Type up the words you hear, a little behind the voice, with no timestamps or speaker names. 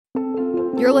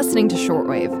You're listening to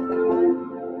Shortwave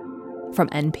from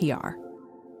NPR.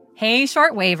 Hey,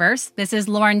 Shortwavers. This is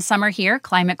Lauren Sommer here,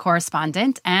 climate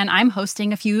correspondent, and I'm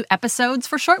hosting a few episodes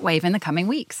for Shortwave in the coming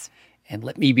weeks. And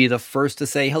let me be the first to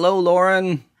say hello,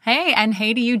 Lauren. Hey, and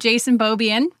hey to you, Jason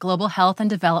Beaubien, Global Health and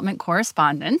Development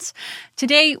Correspondent.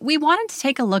 Today, we wanted to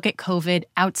take a look at COVID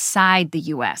outside the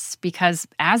U.S. because,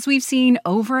 as we've seen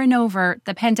over and over,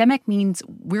 the pandemic means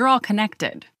we're all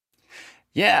connected.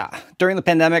 Yeah, during the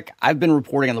pandemic, I've been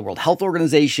reporting on the World Health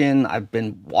Organization. I've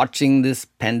been watching this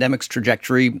pandemic's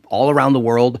trajectory all around the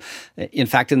world. In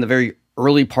fact, in the very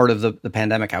early part of the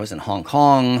pandemic, I was in Hong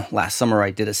Kong. Last summer,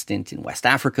 I did a stint in West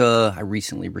Africa. I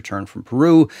recently returned from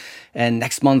Peru. And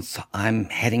next month, I'm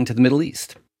heading to the Middle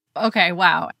East. Okay,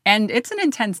 wow. And it's an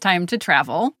intense time to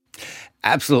travel.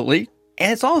 Absolutely.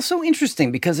 And it's also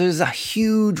interesting because there's a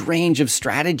huge range of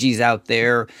strategies out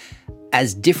there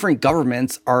as different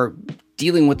governments are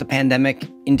dealing with the pandemic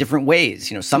in different ways.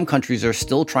 You know, some countries are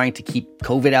still trying to keep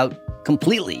COVID out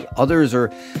completely. Others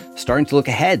are starting to look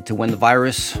ahead to when the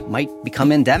virus might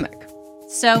become endemic.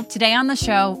 So today on the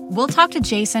show, we'll talk to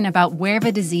Jason about where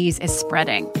the disease is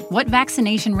spreading, what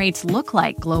vaccination rates look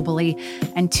like globally,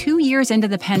 and 2 years into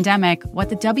the pandemic, what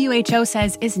the WHO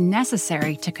says is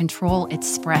necessary to control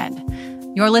its spread.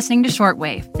 You're listening to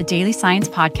Shortwave, the daily science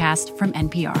podcast from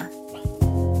NPR.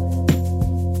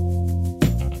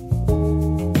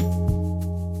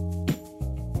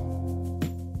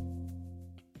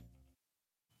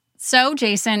 So,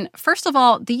 Jason, first of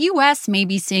all, the U.S. may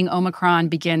be seeing Omicron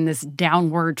begin this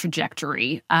downward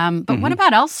trajectory. But what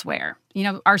about elsewhere? You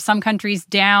know, are some countries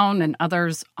down and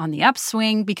others on the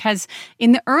upswing? Because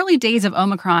in the early days of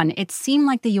Omicron, it seemed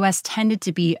like the U.S. tended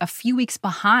to be a few weeks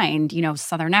behind,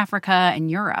 Southern Africa and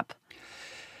Europe.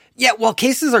 Yeah, well,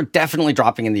 cases are definitely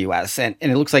dropping in the U.S., and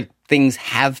it looks like things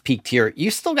have peaked here. You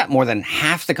still got more than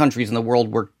half the countries in the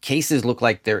world where cases look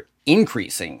like they're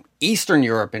increasing. Eastern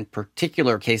Europe, in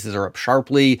particular, cases are up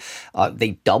sharply.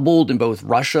 They doubled in both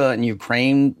Russia and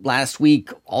Ukraine last week.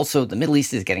 Also, the Middle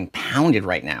East is getting pounded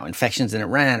right now. Infections in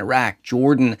Iran, Iraq,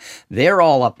 Jordan, they're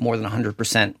all up more than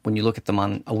 100% when you look at them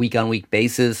on a week-on-week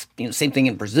basis. Same thing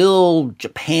in Brazil,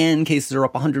 Japan, cases are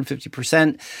up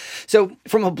 150%. So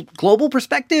from a global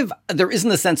perspective, there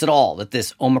isn't a sense at all that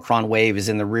this Omicron wave is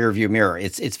in the rearview mirror.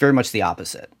 It's very much the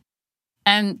opposite.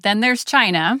 And then there's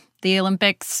China. The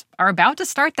Olympics are about to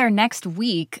start their next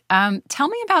week. Tell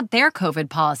me about their COVID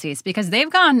policies, because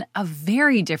they've gone a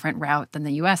very different route than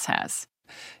the U.S. has.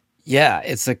 Yeah,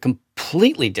 it's a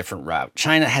completely different route.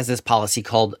 China has this policy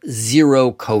called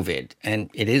zero COVID, and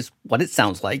it is what it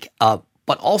sounds like.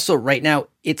 But also right now,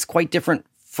 it's quite different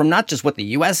from not just what the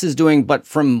U.S. is doing, but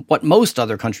from what most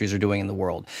other countries are doing in the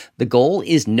world. The goal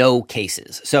is no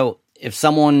cases. So if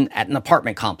someone at an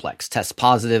apartment complex tests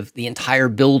positive, the entire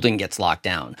building gets locked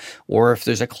down. Or if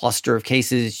there's a cluster of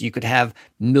cases, you could have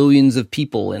millions of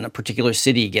people in a particular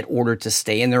city get ordered to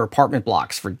stay in their apartment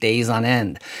blocks for days on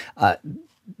end.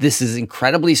 This is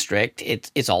incredibly strict.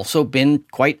 It's also been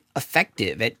quite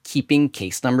effective at keeping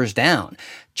case numbers down.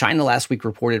 China last week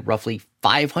reported roughly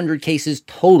 500 cases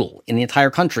total in the entire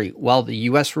country, while the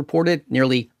U.S. reported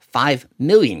nearly 5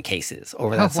 million cases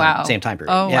over that same time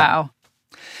period. Wow.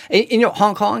 And,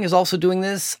 Hong Kong is also doing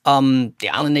this. The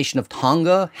island nation of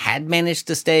Tonga had managed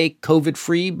to stay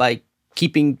COVID-free by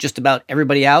keeping just about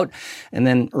everybody out. And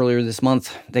then earlier this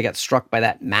month, they got struck by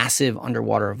that massive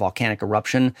underwater volcanic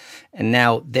eruption. And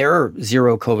now their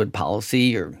zero COVID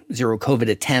policy or zero COVID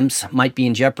attempts might be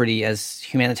in jeopardy as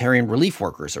humanitarian relief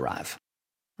workers arrive.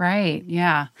 Right,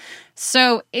 yeah.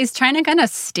 So is China going to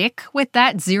stick with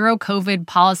that zero COVID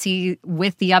policy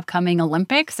with the upcoming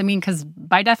Olympics? I mean, because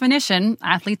by definition,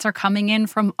 athletes are coming in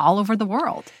from all over the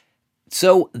world.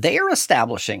 So they are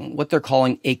establishing what they're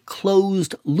calling a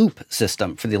closed loop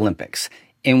system for the Olympics,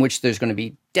 in which there's going to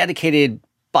be dedicated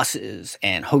buses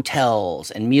and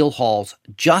hotels and meal halls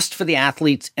just for the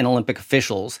athletes and Olympic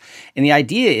officials. And the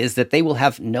idea is that they will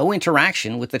have no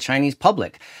interaction with the Chinese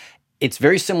public. It's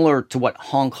very similar to what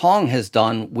Hong Kong has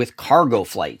done with cargo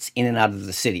flights in and out of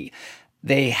the city.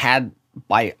 They had,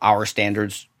 by our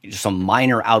standards, some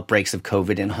minor outbreaks of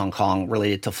COVID in Hong Kong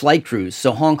related to flight crews.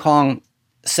 So Hong Kong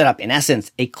set up, in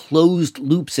essence, a closed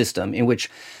loop system in which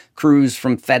crews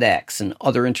from FedEx and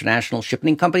other international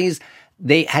shipping companies,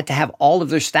 they had to have all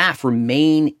of their staff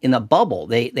remain in a bubble.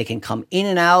 They can come in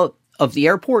and out of the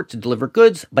airport to deliver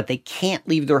goods, but they can't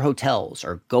leave their hotels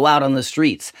or go out on the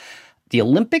streets. The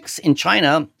Olympics in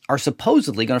China are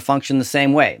supposedly going to function the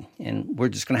same way, and we're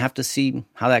just going to have to see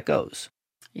how that goes.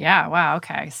 Yeah, wow,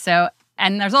 okay. So,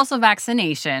 and there's also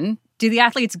vaccination. Do the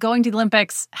athletes going to the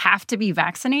Olympics have to be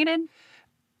vaccinated?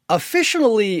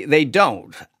 Officially, they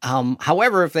don't.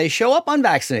 However, if they show up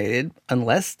unvaccinated,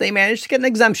 unless they manage to get an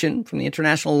exemption from the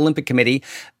International Olympic Committee,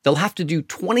 they'll have to do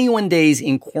 21 days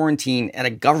in quarantine at a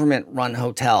government-run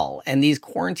hotel. And these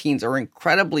quarantines are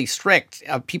incredibly strict.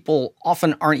 People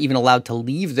often aren't even allowed to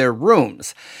leave their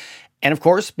rooms. And of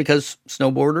course, because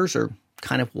snowboarders are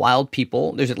kind of wild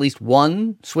people, there's at least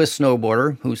one Swiss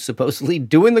snowboarder who's supposedly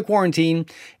doing the quarantine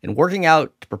and working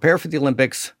out to prepare for the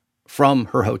Olympics from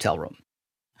her hotel room.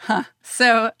 Huh.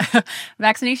 So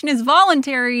vaccination is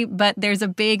voluntary, but there's a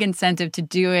big incentive to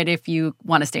do it if you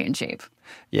want to stay in shape.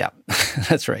 Yeah,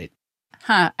 that's right.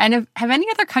 Huh. And have any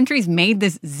other countries made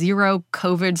this zero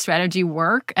COVID strategy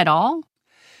work at all?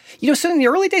 So in the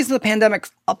early days of the pandemic,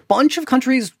 a bunch of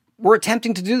countries were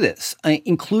attempting to do this,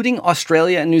 including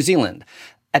Australia and New Zealand.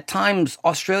 At times,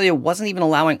 Australia wasn't even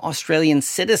allowing Australian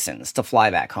citizens to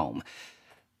fly back home.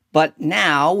 But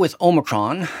now, with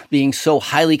Omicron being so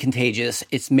highly contagious,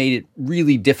 it's made it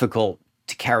really difficult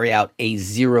to carry out a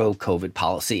zero COVID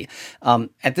policy.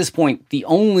 At this point, the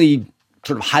only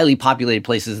sort of highly populated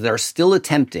places that are still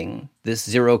attempting this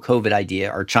zero COVID idea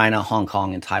are China, Hong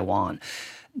Kong, and Taiwan.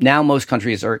 Now, most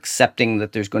countries are accepting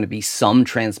that there's going to be some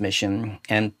transmission,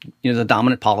 and the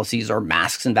dominant policies are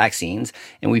masks and vaccines.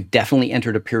 And we've definitely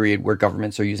entered a period where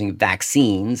governments are using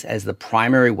vaccines as the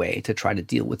primary way to try to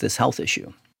deal with this health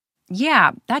issue.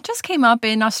 Yeah, that just came up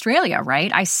in Australia,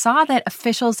 right? I saw that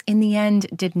officials in the end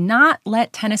did not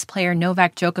let tennis player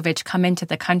Novak Djokovic come into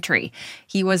the country.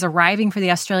 He was arriving for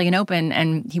the Australian Open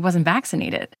and he wasn't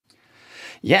vaccinated.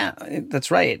 Yeah,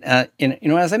 that's right.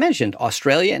 As I mentioned,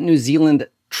 Australia and New Zealand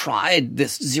tried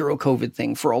this zero COVID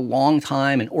thing for a long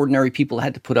time, and ordinary people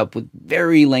had to put up with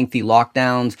very lengthy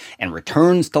lockdowns and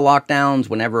returns to lockdowns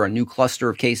whenever a new cluster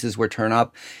of cases were turned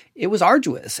up. It was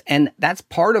arduous, and that's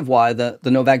part of why the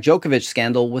Novak Djokovic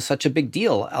scandal was such a big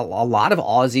deal. A lot of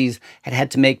Aussies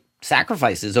had to make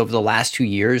sacrifices over the last 2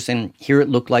 years, and here it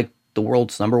looked like the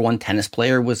world's number one tennis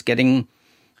player was getting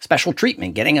special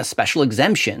treatment, getting a special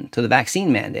exemption to the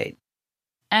vaccine mandate.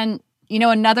 And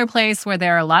another place where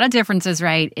there are a lot of differences,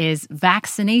 right, is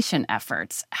vaccination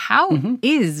efforts. How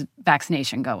is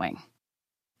vaccination going?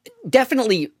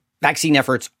 Definitely, vaccine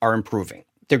efforts are improving.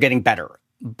 They're getting better.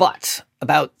 But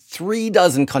about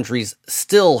 36 countries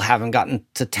still haven't gotten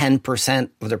to 10%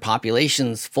 of their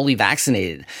populations fully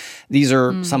vaccinated. These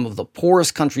are some of the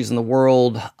poorest countries in the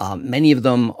world. Many of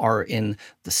them are in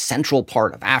the central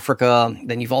part of Africa.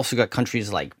 Then you've also got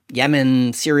countries like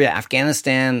Yemen, Syria,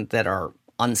 Afghanistan that are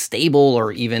unstable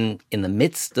or even in the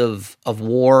midst of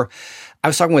war. I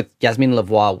was talking with Yasmin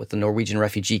Lavoie with the Norwegian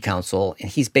Refugee Council, and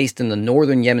he's based in the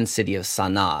northern Yemen city of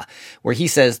Sana'a, where he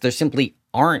says there simply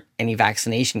aren't any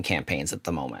vaccination campaigns at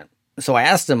the moment. So I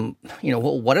asked him,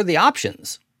 what are the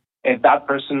options? If that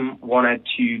person wanted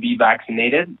to be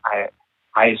vaccinated,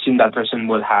 I assume that person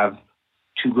would have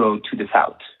to go to the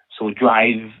south. So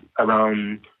drive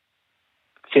around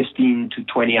 15 to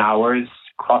 20 hours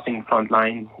crossing front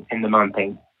lines in the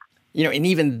mountains. And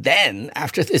even then,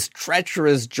 after this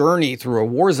treacherous journey through a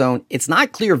war zone, it's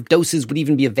not clear if doses would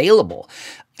even be available.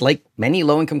 Like many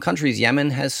low-income countries, Yemen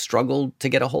has struggled to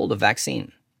get a hold of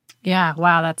vaccine. Yeah,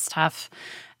 wow, that's tough.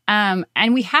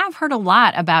 And we have heard a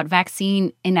lot about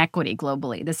vaccine inequity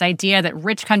globally, this idea that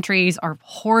rich countries are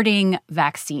hoarding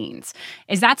vaccines.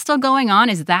 Is that still going on?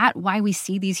 Is that why we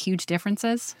see these huge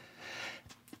differences?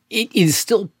 It is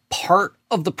still part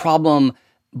of the problem,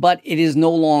 but it is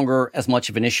no longer as much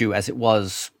of an issue as it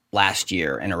was last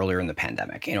year and earlier in the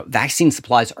pandemic. Vaccine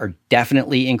supplies are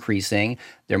definitely increasing.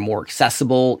 They're more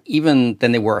accessible even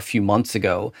than they were a few months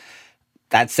ago.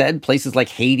 That said, places like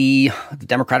Haiti, the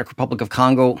Democratic Republic of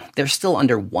Congo, they're still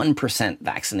under 1%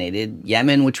 vaccinated.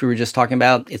 Yemen, which we were just talking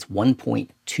about, it's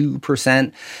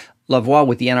 1.2%. Lavoie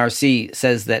with the NRC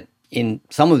says that in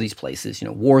some of these places,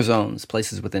 war zones,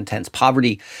 places with intense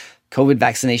poverty, COVID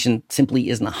vaccination simply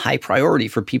isn't a high priority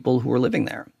for people who are living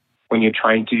there. When you're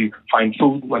trying to find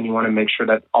food, when you want to make sure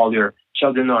that all your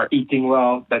children are eating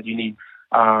well, that you need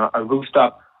a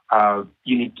rooftop,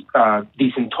 you need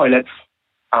decent toilets,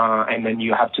 and then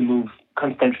you have to move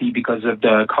constantly because of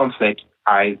the conflict.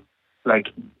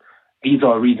 These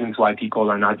are reasons why people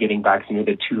are not getting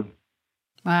vaccinated too.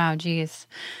 Wow, geez.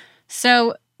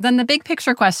 So then the big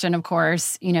picture question, of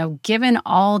course, given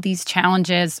all these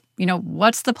challenges,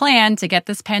 what's the plan to get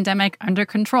this pandemic under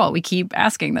control? We keep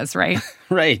asking this, right?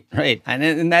 Right.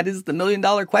 And that is the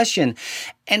million-dollar question.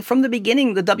 And from the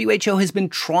beginning, the WHO has been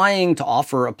trying to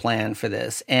offer a plan for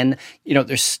this. And,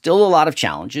 there's still a lot of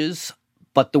challenges,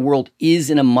 but the world is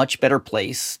in a much better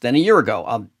place than a year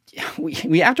ago.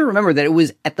 We have to remember that it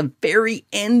was at the very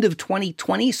end of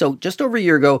 2020, so just over a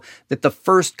year ago, that the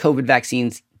first COVID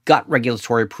vaccines got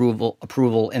regulatory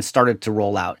approval and started to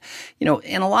roll out.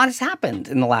 And a lot has happened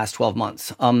in the last 12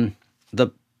 months.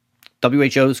 The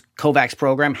WHO's COVAX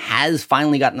program has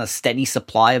finally gotten a steady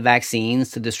supply of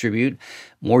vaccines to distribute.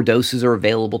 More doses are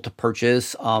available to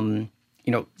purchase.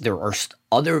 There are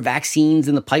other vaccines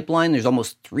in the pipeline. There's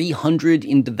almost 300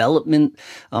 in development,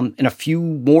 and a few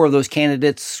more of those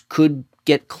candidates could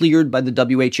get cleared by the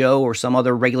WHO or some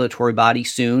other regulatory body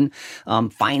soon.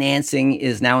 Financing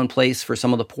is now in place for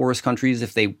some of the poorest countries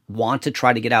if they want to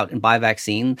try to get out and buy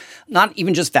vaccine. Not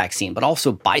even just vaccine, but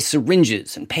also buy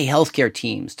syringes and pay healthcare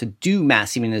teams to do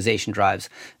mass immunization drives,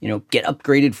 get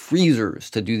upgraded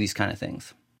freezers to do these kind of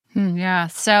things. Yeah.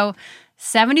 So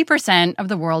 70% of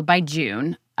the world by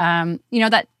June,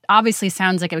 that obviously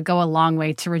sounds like it would go a long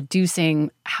way to reducing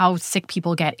how sick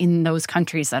people get in those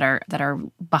countries that are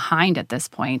behind at this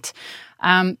point.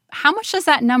 How much does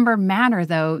that number matter,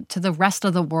 though, to the rest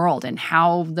of the world and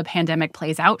how the pandemic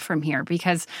plays out from here?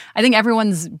 Because I think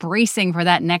everyone's bracing for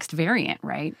that next variant,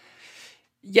 right?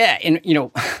 Yeah. And,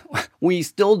 we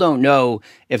still don't know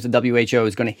if the WHO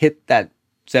is going to hit that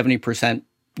 70%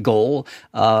 goal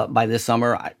by this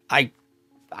summer. I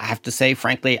have to say,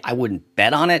 frankly, I wouldn't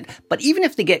bet on it. But even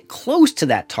if they get close to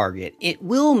that target, it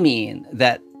will mean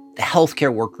that the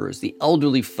healthcare workers, the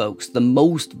elderly folks, the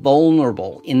most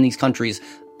vulnerable in these countries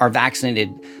are vaccinated.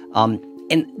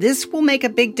 And this will make a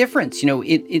big difference.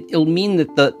 It'll mean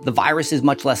that the virus is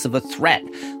much less of a threat.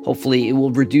 Hopefully, it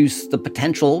will reduce the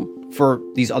potential for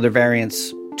these other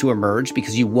variants to emerge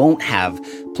because you won't have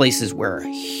places where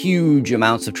huge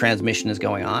amounts of transmission is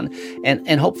going on.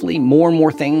 And hopefully more and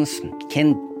more things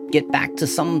can get back to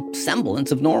some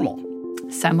semblance of normal.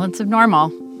 Semblance of normal.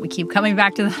 We keep coming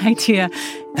back to that idea.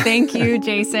 Thank you,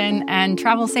 Jason, and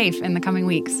travel safe in the coming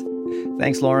weeks.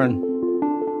 Thanks, Lauren.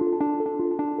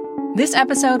 This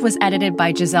episode was edited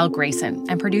by Giselle Grayson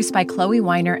and produced by Chloe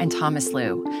Weiner and Thomas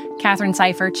Liu. Catherine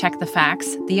Cipher checked the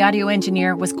facts. The audio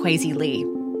engineer was Kwesi Lee.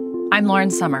 I'm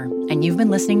Lauren Sommer, and you've been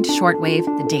listening to Shortwave,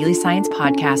 the daily science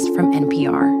podcast from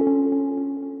NPR.